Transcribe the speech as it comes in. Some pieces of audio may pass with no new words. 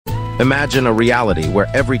Imagine a reality where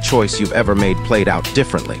every choice you've ever made played out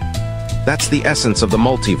differently. That's the essence of the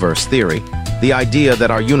multiverse theory, the idea that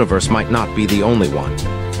our universe might not be the only one.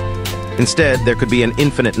 Instead, there could be an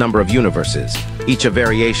infinite number of universes, each a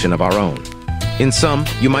variation of our own. In some,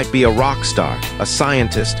 you might be a rock star, a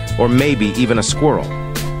scientist, or maybe even a squirrel.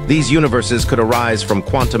 These universes could arise from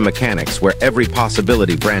quantum mechanics where every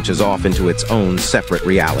possibility branches off into its own separate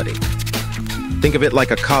reality. Think of it like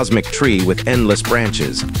a cosmic tree with endless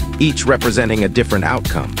branches, each representing a different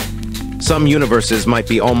outcome. Some universes might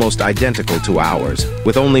be almost identical to ours,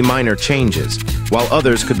 with only minor changes, while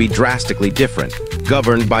others could be drastically different,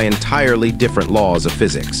 governed by entirely different laws of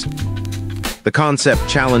physics. The concept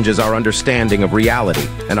challenges our understanding of reality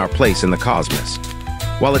and our place in the cosmos.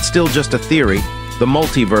 While it's still just a theory, the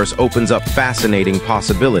multiverse opens up fascinating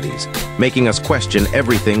possibilities, making us question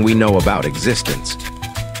everything we know about existence.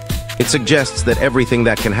 It suggests that everything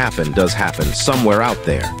that can happen does happen somewhere out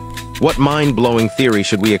there. What mind-blowing theory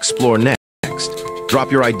should we explore next?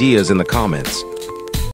 Drop your ideas in the comments.